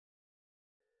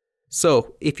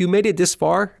So, if you made it this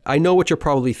far, I know what you're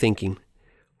probably thinking.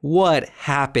 What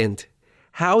happened?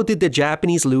 How did the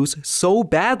Japanese lose so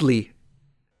badly?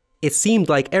 It seemed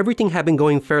like everything had been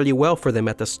going fairly well for them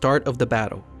at the start of the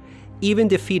battle, even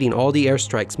defeating all the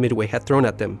airstrikes Midway had thrown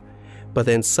at them. But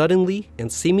then suddenly, and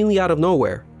seemingly out of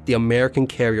nowhere, the American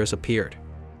carriers appeared.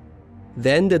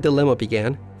 Then the dilemma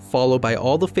began, followed by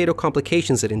all the fatal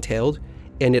complications it entailed,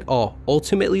 and it all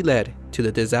ultimately led to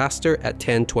the disaster at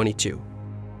 10/22.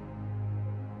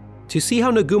 To see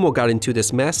how Nagumo got into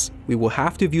this mess, we will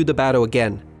have to view the battle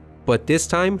again, but this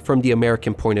time from the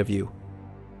American point of view.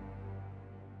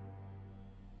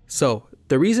 So,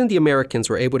 the reason the Americans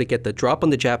were able to get the drop on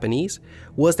the Japanese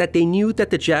was that they knew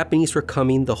that the Japanese were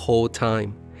coming the whole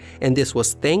time, and this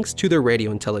was thanks to their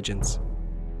radio intelligence.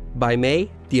 By May,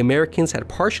 the Americans had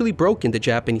partially broken the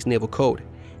Japanese naval code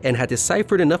and had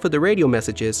deciphered enough of the radio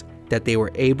messages that they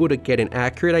were able to get an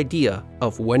accurate idea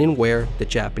of when and where the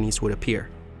Japanese would appear.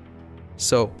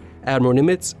 So, Admiral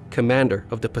Nimitz, commander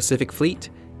of the Pacific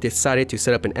Fleet, decided to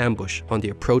set up an ambush on the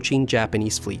approaching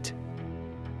Japanese fleet.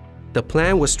 The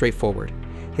plan was straightforward.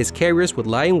 His carriers would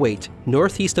lie in wait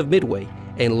northeast of Midway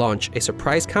and launch a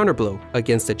surprise counterblow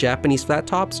against the Japanese flat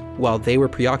tops while they were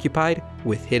preoccupied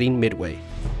with hitting Midway.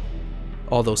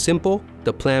 Although simple,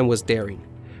 the plan was daring.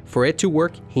 For it to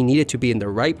work, he needed to be in the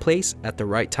right place at the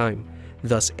right time.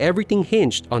 Thus, everything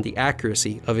hinged on the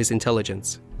accuracy of his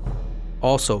intelligence.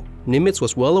 Also, Nimitz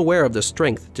was well aware of the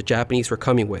strength the Japanese were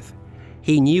coming with.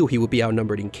 He knew he would be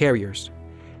outnumbered in carriers.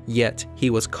 Yet,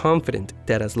 he was confident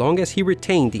that as long as he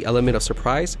retained the element of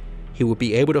surprise, he would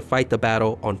be able to fight the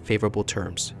battle on favorable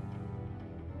terms.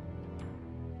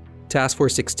 Task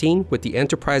Force 16 with the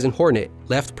Enterprise and Hornet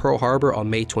left Pearl Harbor on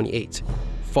May 28,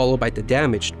 followed by the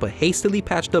damaged but hastily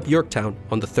patched up Yorktown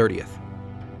on the 30th.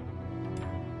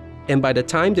 And by the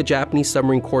time the Japanese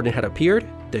submarine cordon had appeared,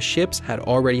 the ships had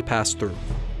already passed through.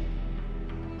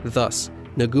 Thus,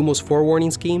 Nagumo's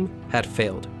forewarning scheme had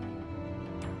failed.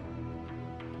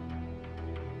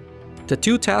 The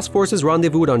two task forces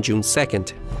rendezvoused on June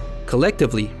 2nd.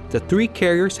 Collectively, the three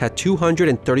carriers had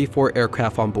 234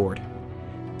 aircraft on board.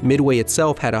 Midway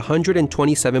itself had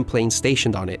 127 planes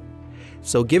stationed on it.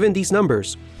 So given these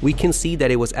numbers, we can see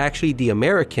that it was actually the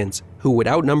Americans who would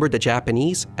outnumber the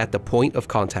Japanese at the point of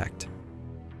contact.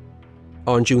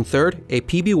 On June 3rd, a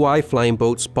PBY flying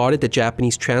boat spotted the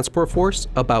Japanese transport force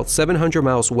about 700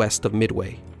 miles west of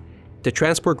Midway. The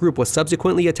transport group was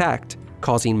subsequently attacked,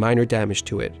 causing minor damage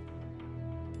to it.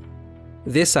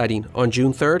 This sighting on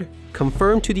June 3rd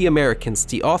confirmed to the Americans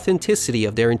the authenticity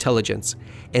of their intelligence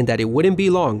and that it wouldn't be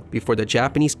long before the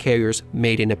Japanese carriers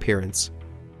made an appearance.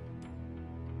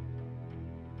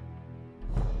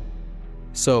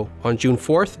 So, on June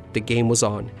 4th, the game was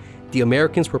on. The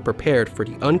Americans were prepared for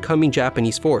the oncoming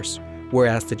Japanese force,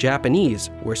 whereas the Japanese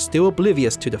were still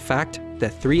oblivious to the fact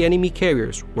that three enemy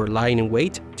carriers were lying in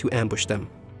wait to ambush them.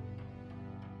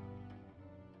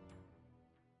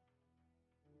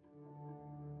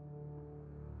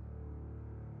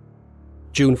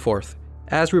 June 4th.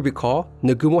 As we recall,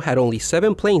 Nagumo had only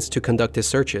 7 planes to conduct his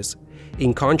searches.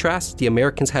 In contrast, the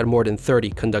Americans had more than 30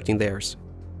 conducting theirs.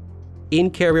 In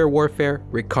carrier warfare,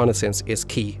 reconnaissance is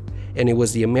key, and it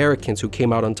was the Americans who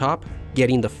came out on top,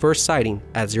 getting the first sighting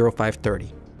at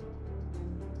 0530.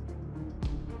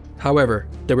 However,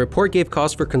 the report gave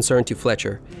cause for concern to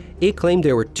Fletcher. It claimed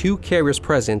there were 2 carriers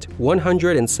present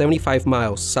 175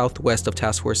 miles southwest of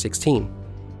Task Force 16.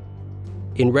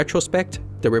 In retrospect,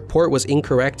 the report was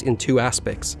incorrect in 2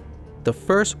 aspects. The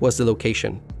first was the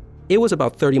location. It was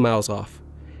about 30 miles off.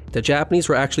 The Japanese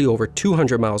were actually over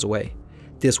 200 miles away.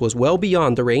 This was well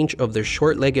beyond the range of their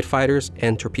short-legged fighters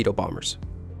and torpedo bombers.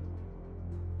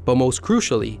 But most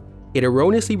crucially, it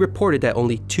erroneously reported that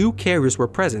only 2 carriers were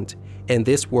present, and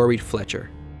this worried Fletcher.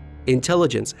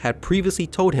 Intelligence had previously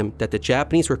told him that the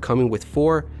Japanese were coming with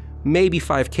 4, maybe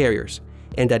 5 carriers,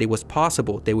 and that it was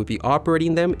possible they would be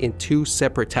operating them in 2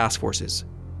 separate task forces.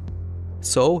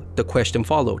 So, the question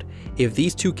followed, if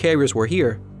these 2 carriers were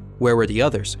here, where were the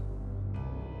others?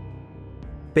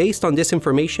 Based on this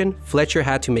information, Fletcher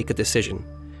had to make a decision.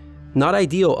 Not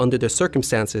ideal under the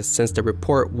circumstances since the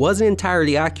report wasn't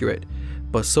entirely accurate,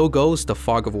 but so goes the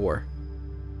fog of war.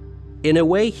 In a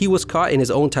way, he was caught in his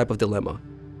own type of dilemma,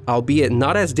 albeit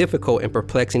not as difficult and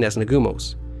perplexing as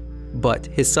Nagumo's. But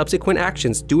his subsequent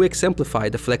actions do exemplify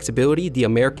the flexibility the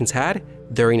Americans had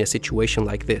during a situation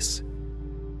like this.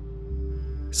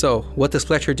 So, what does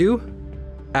Fletcher do?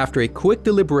 After a quick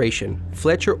deliberation,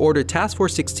 Fletcher ordered Task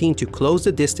Force 16 to close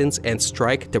the distance and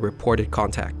strike the reported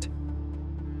contact.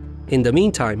 In the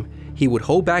meantime, he would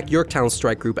hold back Yorktown's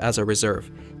strike group as a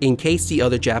reserve, in case the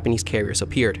other Japanese carriers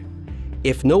appeared.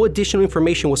 If no additional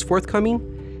information was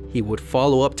forthcoming, he would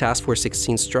follow up Task Force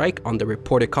 16's strike on the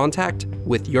reported contact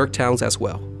with Yorktown's as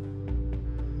well.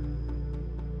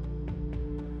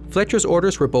 Fletcher's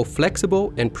orders were both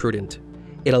flexible and prudent.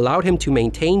 It allowed him to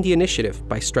maintain the initiative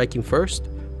by striking first,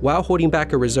 while holding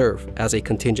back a reserve as a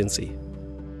contingency.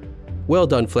 Well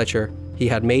done, Fletcher. He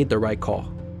had made the right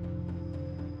call.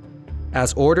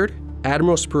 As ordered,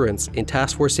 Admiral Spruance in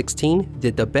Task Force 16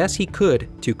 did the best he could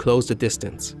to close the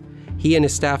distance. He and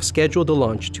his staff scheduled the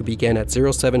launch to begin at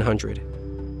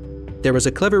 0700. There was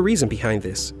a clever reason behind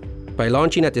this. By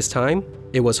launching at this time,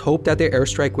 it was hoped that their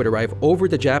airstrike would arrive over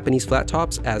the Japanese flat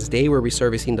tops as they were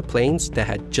resurfacing the planes that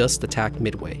had just attacked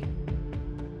Midway.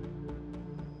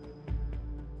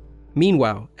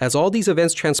 Meanwhile, as all these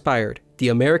events transpired, the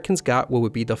Americans got what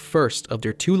would be the first of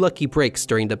their 2 lucky breaks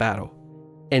during the battle.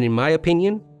 And in my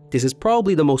opinion, this is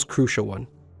probably the most crucial one.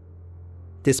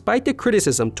 Despite the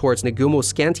criticism towards Nagumo's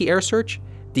scanty air search,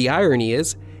 the irony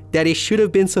is that it should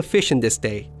have been sufficient this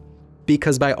day,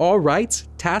 because by all rights,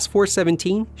 Task Force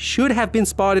 17 should have been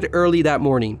spotted early that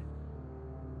morning.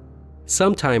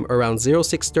 Sometime around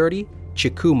 0630,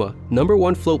 Chikuma, No.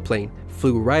 1 float plane,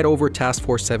 flew right over Task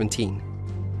Force 17,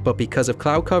 but because of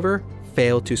cloud cover,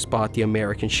 failed to spot the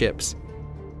American ships.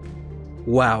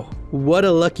 Wow, what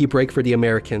a lucky break for the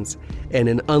Americans, and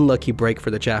an unlucky break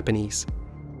for the Japanese.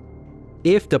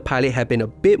 If the pilot had been a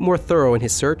bit more thorough in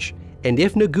his search, and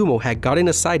if Nagumo had gotten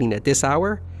a sighting at this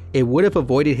hour, it would have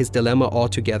avoided his dilemma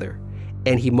altogether,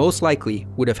 and he most likely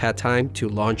would have had time to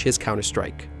launch his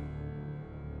counterstrike.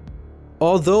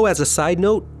 Although, as a side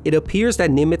note, it appears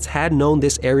that Nimitz had known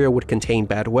this area would contain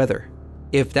bad weather.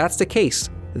 If that's the case,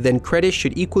 then credit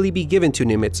should equally be given to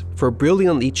Nimitz for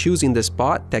brilliantly choosing the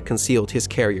spot that concealed his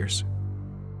carriers.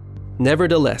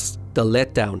 Nevertheless, the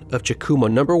letdown of Chikuma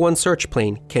No. 1 search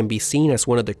plane can be seen as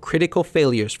one of the critical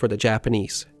failures for the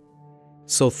Japanese.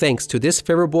 So thanks to this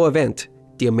favorable event,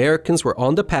 the Americans were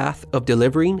on the path of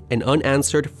delivering an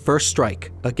unanswered first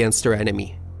strike against their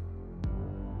enemy.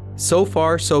 So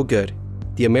far, so good.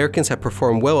 The Americans had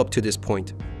performed well up to this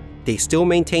point. They still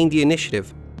maintained the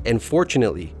initiative and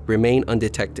fortunately remain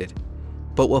undetected.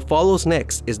 But what follows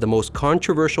next is the most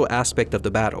controversial aspect of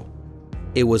the battle.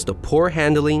 It was the poor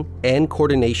handling and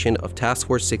coordination of Task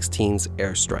Force 16's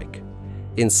airstrike.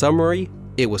 In summary,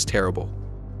 it was terrible.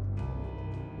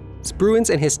 Spruance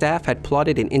and his staff had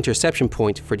plotted an interception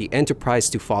point for the Enterprise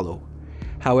to follow.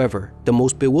 However, the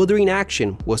most bewildering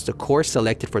action was the course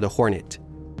selected for the Hornet.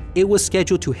 It was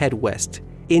scheduled to head west,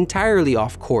 entirely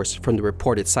off course from the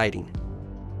reported sighting.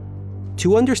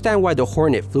 To understand why the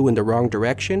Hornet flew in the wrong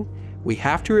direction, we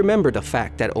have to remember the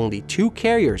fact that only 2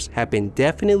 carriers have been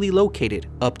definitely located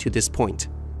up to this point.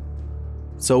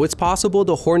 So it's possible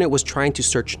the Hornet was trying to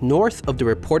search north of the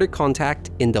reported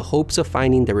contact in the hopes of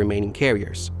finding the remaining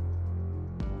carriers.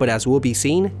 But as will be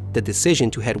seen, the decision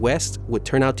to head west would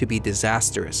turn out to be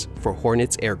disastrous for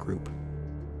Hornet's air group.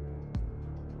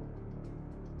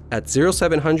 At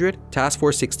 0700, Task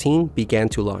Force 16 began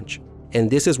to launch, and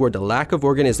this is where the lack of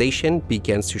organization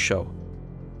begins to show.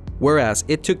 Whereas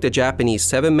it took the Japanese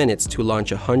 7 minutes to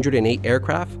launch 108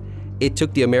 aircraft, it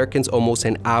took the Americans almost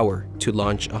an hour to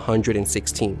launch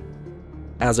 116.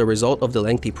 As a result of the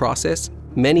lengthy process,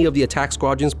 many of the attack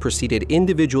squadrons proceeded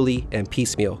individually and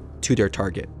piecemeal to their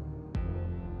target.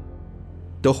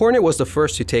 The Hornet was the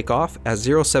first to take off at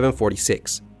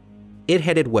 0746. It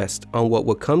headed west on what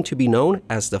would come to be known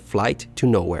as the Flight to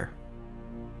Nowhere.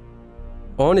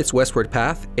 On its westward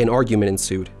path, an argument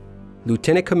ensued.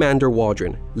 Lieutenant Commander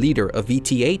Waldron, leader of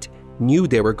VT-8, knew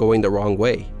they were going the wrong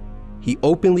way. He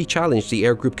openly challenged the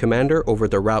air group commander over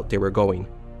the route they were going.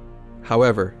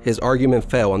 However, his argument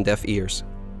fell on deaf ears.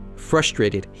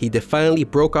 Frustrated, he defiantly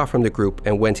broke off from the group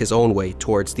and went his own way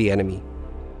towards the enemy.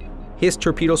 His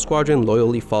torpedo squadron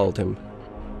loyally followed him.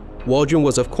 Waldron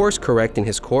was of course correct in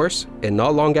his course, and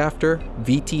not long after,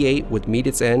 VT-8 would meet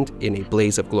its end in a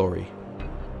blaze of glory.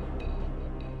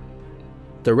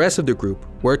 The rest of the group,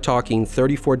 we're talking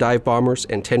 34 dive bombers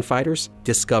and 10 fighters,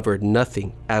 discovered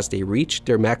nothing as they reached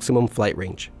their maximum flight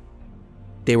range.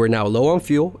 They were now low on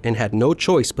fuel and had no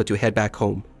choice but to head back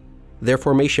home. Their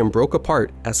formation broke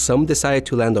apart as some decided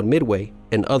to land on Midway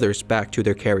and others back to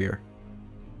their carrier.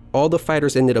 All the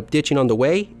fighters ended up ditching on the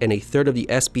way, and a third of the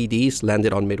SBDs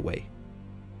landed on Midway.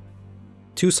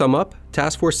 To sum up,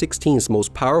 Task Force 16's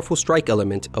most powerful strike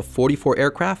element of 44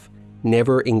 aircraft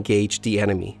never engaged the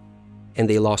enemy, and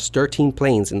they lost 13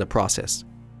 planes in the process.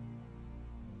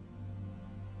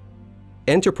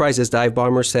 Enterprise's dive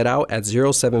bombers set out at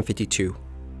 0752.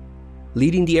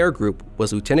 Leading the air group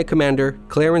was Lieutenant Commander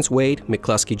Clarence Wade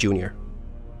McCluskey Jr.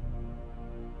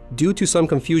 Due to some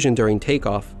confusion during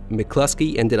takeoff,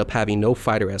 McCluskey ended up having no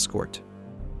fighter escort.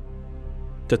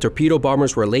 The torpedo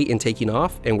bombers were late in taking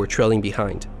off and were trailing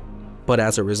behind, but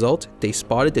as a result, they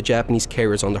spotted the Japanese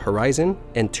carriers on the horizon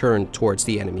and turned towards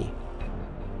the enemy.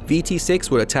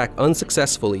 VT-6 would attack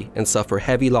unsuccessfully and suffer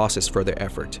heavy losses for their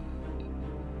effort.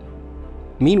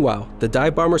 Meanwhile, the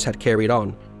dive bombers had carried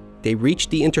on. They reached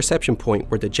the interception point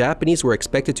where the Japanese were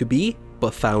expected to be,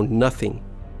 but found nothing.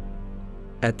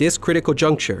 At this critical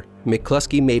juncture,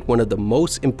 McCluskey made one of the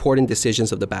most important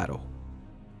decisions of the battle.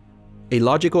 A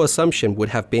logical assumption would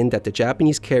have been that the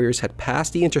Japanese carriers had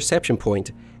passed the interception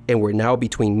point and were now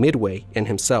between Midway and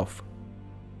himself.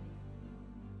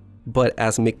 But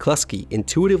as McCluskey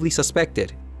intuitively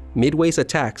suspected, Midway's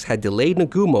attacks had delayed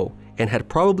Nagumo and had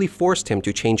probably forced him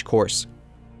to change course.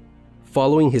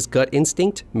 Following his gut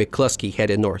instinct, McCluskey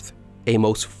headed north, a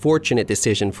most fortunate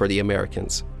decision for the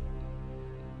Americans.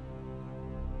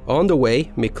 On the way,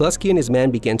 McCluskey and his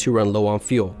men began to run low on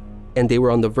fuel, and they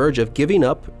were on the verge of giving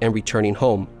up and returning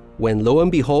home, when lo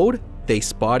and behold, they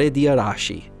spotted the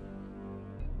Arashi.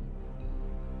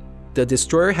 The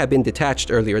destroyer had been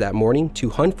detached earlier that morning to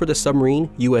hunt for the submarine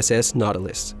USS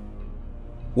Nautilus.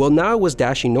 Well, now it was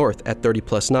dashing north at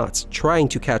 30+ knots, trying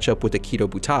to catch up with the Kido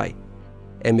Butai,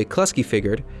 and McCluskey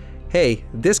figured, hey,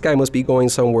 this guy must be going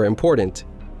somewhere important.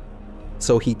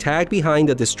 So he tagged behind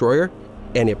the destroyer,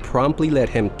 and it promptly led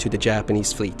him to the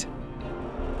Japanese fleet.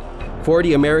 For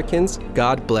the Americans,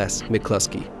 God bless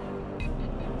McCluskey.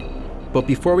 But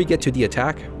before we get to the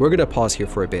attack, we're going to pause here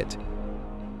for a bit.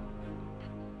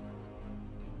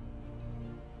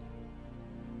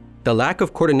 The lack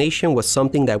of coordination was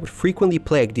something that would frequently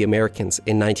plague the Americans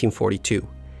in 1942.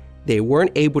 They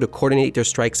weren't able to coordinate their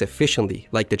strikes efficiently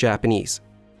like the Japanese.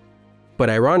 But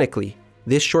ironically,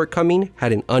 this shortcoming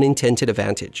had an unintended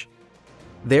advantage.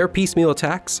 Their piecemeal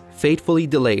attacks fatefully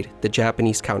delayed the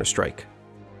Japanese counterstrike.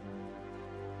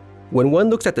 When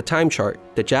one looks at the time chart,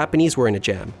 the Japanese were in a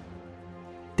jam.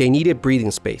 They needed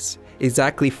breathing space,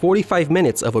 exactly 45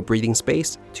 minutes of a breathing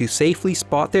space, to safely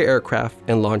spot their aircraft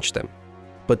and launch them.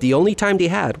 But the only time they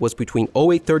had was between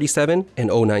 0837 and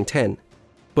 0910.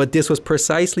 But this was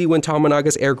precisely when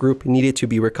Tomonaga's air group needed to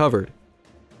be recovered.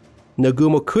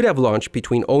 Nagumo could have launched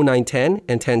between 0910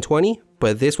 and 1020,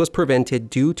 but this was prevented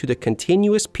due to the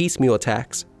continuous piecemeal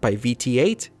attacks by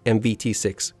VT-8 and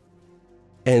VT-6.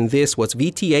 And this was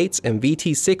VT-8's and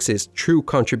VT-6's true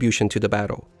contribution to the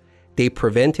battle. They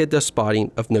prevented the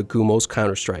spotting of Nagumo's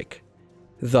counterstrike.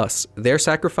 Thus, their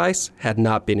sacrifice had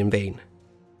not been in vain.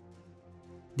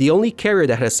 The only carrier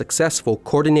that had a successful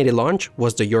coordinated launch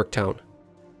was the Yorktown.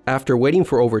 After waiting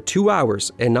for over 2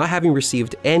 hours and not having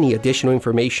received any additional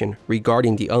information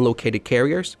regarding the unlocated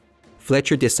carriers,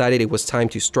 Fletcher decided it was time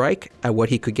to strike at what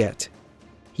he could get.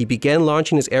 He began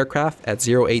launching his aircraft at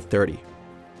 0830.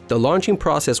 The launching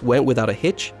process went without a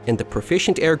hitch and the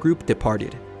proficient air group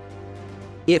departed.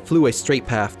 It flew a straight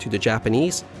path to the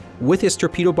Japanese, with its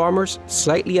torpedo bombers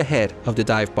slightly ahead of the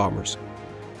dive bombers.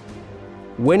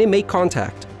 When it made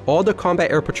contact, all the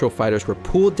combat air patrol fighters were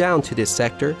pulled down to this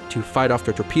sector to fight off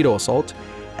the torpedo assault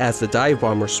as the dive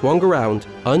bomber swung around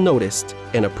unnoticed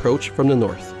and approached from the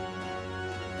north.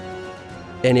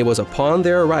 And it was upon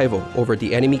their arrival over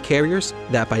the enemy carriers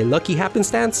that by lucky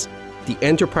happenstance, the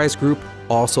Enterprise group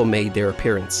also made their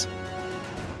appearance.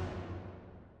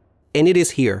 And it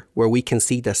is here where we can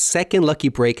see the second lucky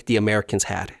break the Americans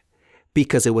had,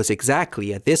 because it was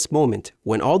exactly at this moment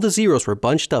when all the Zeros were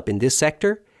bunched up in this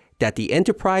sector that the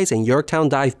Enterprise and Yorktown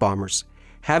dive bombers,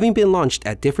 having been launched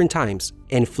at different times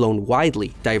and flown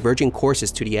widely diverging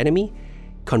courses to the enemy,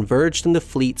 converged on the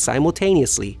fleet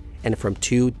simultaneously and from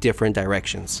 2 different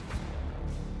directions.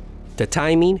 The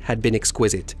timing had been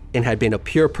exquisite and had been a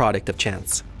pure product of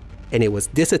chance, and it was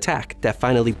this attack that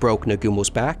finally broke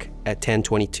Nagumo's back at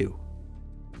 1022.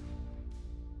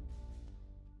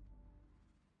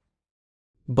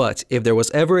 But if there was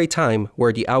ever a time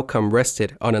where the outcome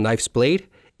rested on a knife's blade,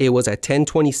 it was at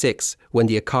 1026 when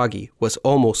the Akagi was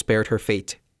almost spared her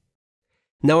fate.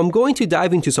 Now I'm going to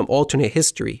dive into some alternate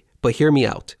history, but hear me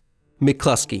out.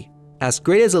 McCluskey, as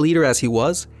great as a leader as he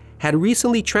was, had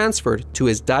recently transferred to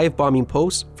his dive bombing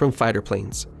post from fighter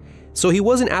planes, so he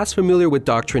wasn't as familiar with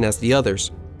doctrine as the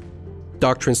others.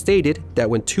 Doctrine stated that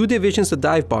when 2 divisions of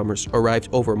dive bombers arrived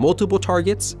over multiple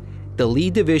targets, the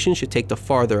lead division should take the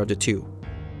farther of the 2.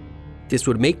 This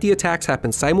would make the attacks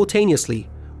happen simultaneously,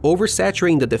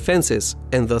 oversaturating the defenses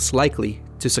and thus likely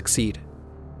to succeed.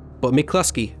 But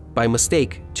McCluskey, by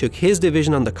mistake, took his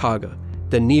division on the Kaga,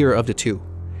 the nearer of the 2.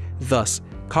 Thus,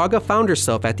 Kaga found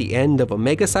herself at the end of a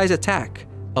mega-sized attack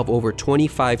of over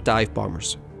 25 dive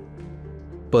bombers.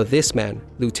 But this man,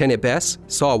 Lieutenant Bess,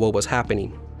 saw what was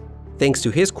happening. Thanks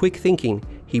to his quick thinking,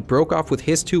 he broke off with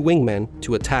his 2 wingmen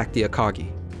to attack the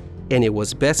Akagi. And it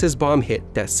was Bess's bomb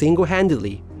hit that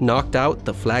single-handedly knocked out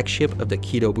the flagship of the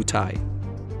Kido Butai.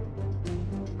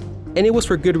 And it was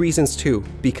for good reasons too,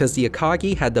 because the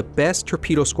Akagi had the best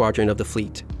torpedo squadron of the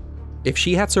fleet. If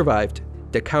she had survived,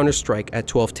 the counterstrike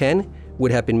at 1210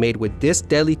 would have been made with this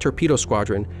deadly torpedo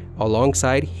squadron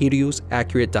alongside Hiryu's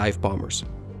accurate dive bombers.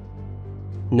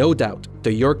 No doubt,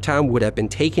 the Yorktown would have been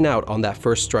taken out on that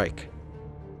first strike.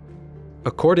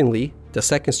 Accordingly, the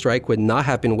second strike would not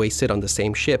have been wasted on the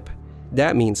same ship.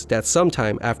 That means that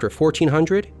sometime after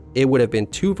 1400, it would have been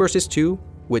 2 versus 2,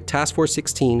 with Task Force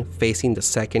 16 facing the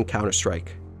second counterstrike.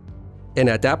 And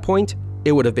at that point,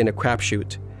 it would have been a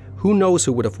crapshoot. Who knows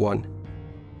who would have won?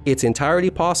 It's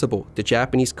entirely possible the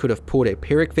Japanese could have pulled a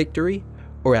Pyrrhic victory,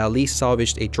 or at least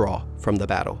salvaged a draw from the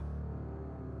battle.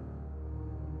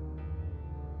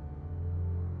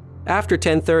 After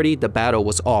 10:30, the battle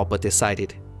was all but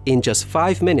decided. In just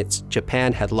 5 minutes,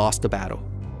 Japan had lost the battle.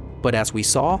 But as we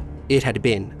saw, it had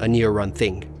been a near-run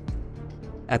thing.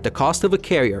 At the cost of a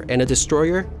carrier and a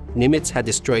destroyer, Nimitz had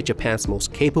destroyed Japan's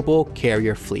most capable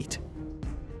carrier fleet.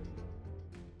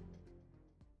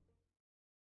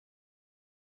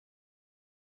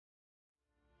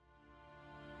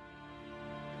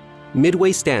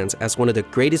 Midway stands as one of the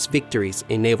greatest victories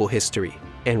in naval history,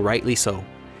 and rightly so.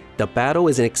 The battle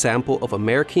is an example of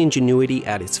American ingenuity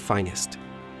at its finest.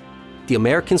 The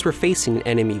Americans were facing an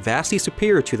enemy vastly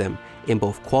superior to them in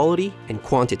both quality and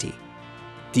quantity.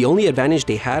 The only advantage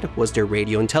they had was their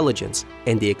radio intelligence,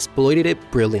 and they exploited it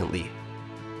brilliantly.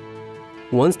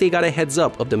 Once they got a heads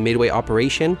up of the Midway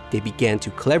operation, they began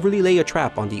to cleverly lay a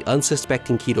trap on the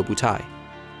unsuspecting Kido Butai.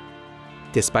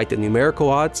 Despite the numerical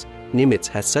odds, Nimitz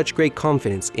had such great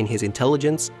confidence in his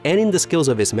intelligence and in the skills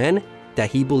of his men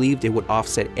that he believed it would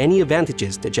offset any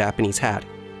advantages the Japanese had.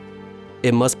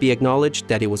 It must be acknowledged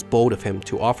that it was bold of him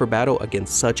to offer battle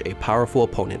against such a powerful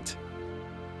opponent.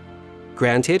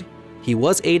 Granted, he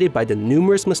was aided by the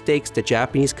numerous mistakes the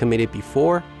Japanese committed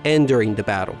before and during the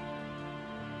battle.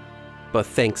 But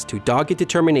thanks to dogged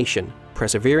determination,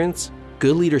 perseverance,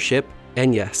 good leadership,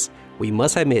 and yes, we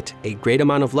must admit a great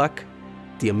amount of luck,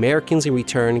 the Americans in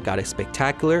return got a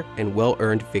spectacular and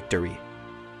well-earned victory.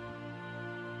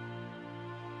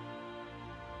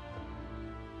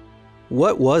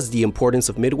 What was the importance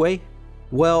of Midway?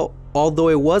 Well, although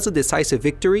it was a decisive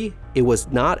victory, it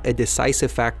was not a decisive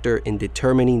factor in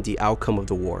determining the outcome of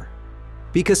the war.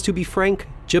 Because to be frank,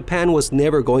 Japan was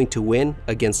never going to win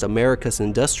against America's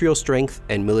industrial strength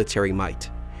and military might.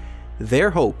 Their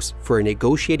hopes for a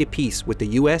negotiated peace with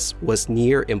the US was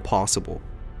near impossible.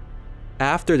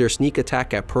 After their sneak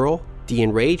attack at Pearl, the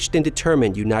enraged and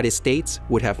determined United States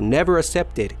would have never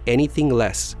accepted anything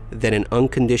less than an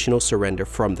unconditional surrender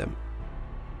from them.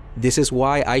 This is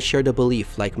why I share the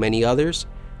belief, like many others,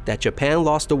 that Japan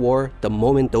lost the war the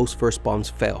moment those first bombs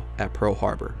fell at Pearl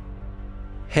Harbor.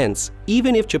 Hence,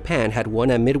 even if Japan had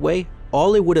won at Midway,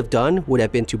 all it would have done would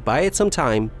have been to buy it some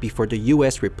time before the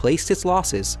US replaced its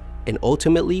losses and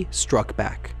ultimately struck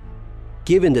back.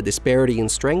 Given the disparity in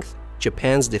strength,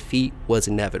 Japan's defeat was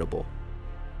inevitable.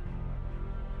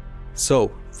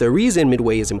 So, the reason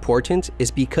Midway is important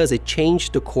is because it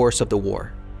changed the course of the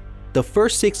war. The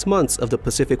first 6 months of the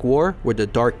Pacific War were the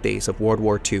dark days of World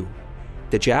War II.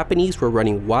 The Japanese were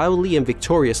running wildly and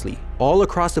victoriously all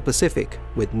across the Pacific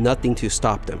with nothing to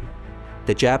stop them.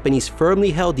 The Japanese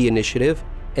firmly held the initiative,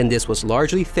 and this was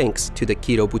largely thanks to the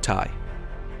Kido Butai.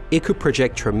 It could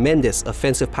project tremendous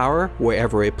offensive power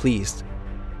wherever it pleased.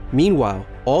 Meanwhile,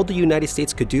 all the United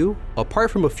States could do,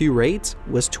 apart from a few raids,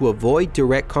 was to avoid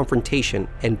direct confrontation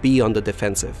and be on the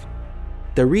defensive.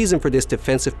 The reason for this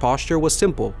defensive posture was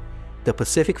simple. The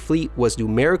Pacific Fleet was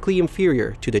numerically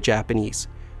inferior to the Japanese,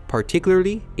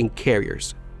 particularly in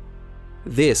carriers.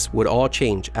 This would all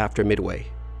change after Midway.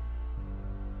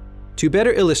 To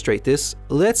better illustrate this,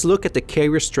 let's look at the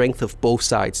carrier strength of both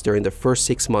sides during the first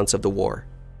 6 months of the war.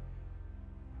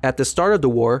 At the start of the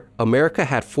war, America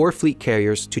had 4 fleet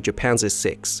carriers to Japan's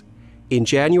 6. In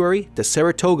January, the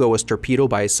Saratoga was torpedoed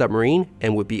by a submarine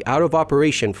and would be out of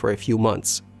operation for a few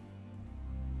months.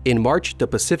 In March, the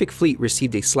Pacific Fleet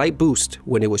received a slight boost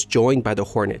when it was joined by the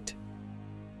Hornet.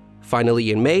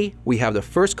 Finally, in May, we have the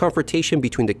first confrontation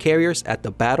between the carriers at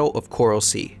the Battle of Coral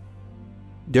Sea.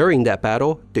 During that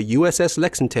battle, the USS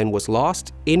Lexington was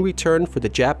lost in return for the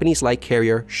Japanese light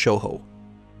carrier Shoho.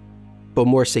 But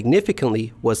more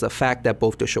significantly was the fact that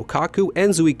both the Shokaku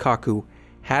and Zuikaku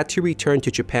had to return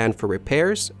to Japan for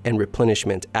repairs and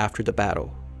replenishment after the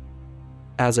battle.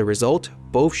 As a result,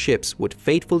 both ships would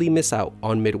fatefully miss out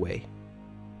on Midway.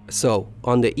 So,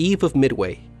 on the eve of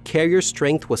Midway, carrier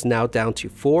strength was now down to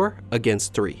 4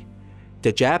 against 3.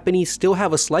 The Japanese still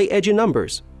have a slight edge in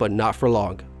numbers, but not for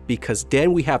long, because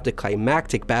then we have the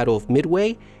climactic Battle of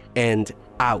Midway, and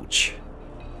ouch.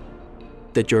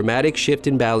 The dramatic shift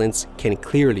in balance can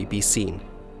clearly be seen.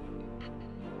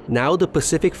 Now the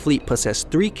Pacific Fleet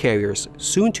possessed 3 carriers,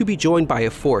 soon to be joined by a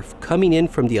 4th coming in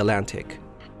from the Atlantic.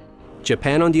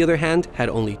 Japan, on the other hand, had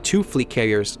only 2 fleet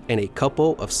carriers and a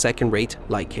couple of second-rate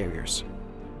light carriers.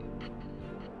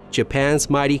 Japan's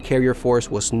mighty carrier force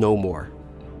was no more.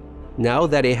 Now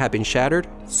that it had been shattered,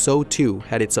 so too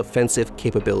had its offensive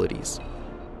capabilities.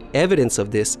 Evidence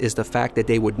of this is the fact that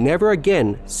they would never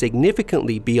again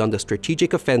significantly be on the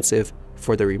strategic offensive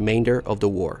for the remainder of the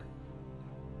war.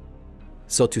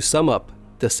 So to sum up,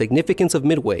 the significance of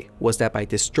Midway was that by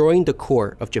destroying the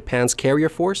core of Japan's carrier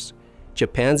force,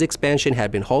 Japan's expansion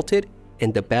had been halted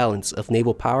and the balance of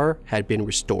naval power had been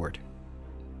restored.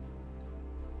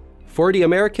 For the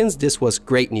Americans, this was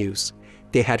great news.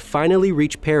 They had finally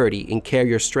reached parity in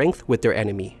carrier strength with their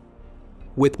enemy.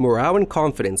 With morale and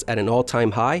confidence at an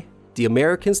all-time high, the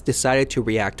Americans decided to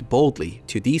react boldly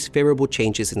to these favorable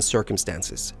changes in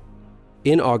circumstances.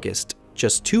 In August,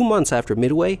 just 2 months after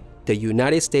Midway, the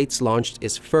United States launched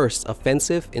its first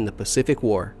offensive in the Pacific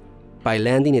War by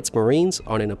landing its Marines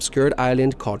on an obscured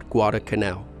island called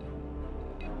Guadalcanal.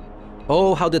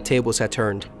 Oh, how the tables had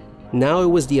turned. Now it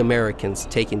was the Americans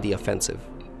taking the offensive.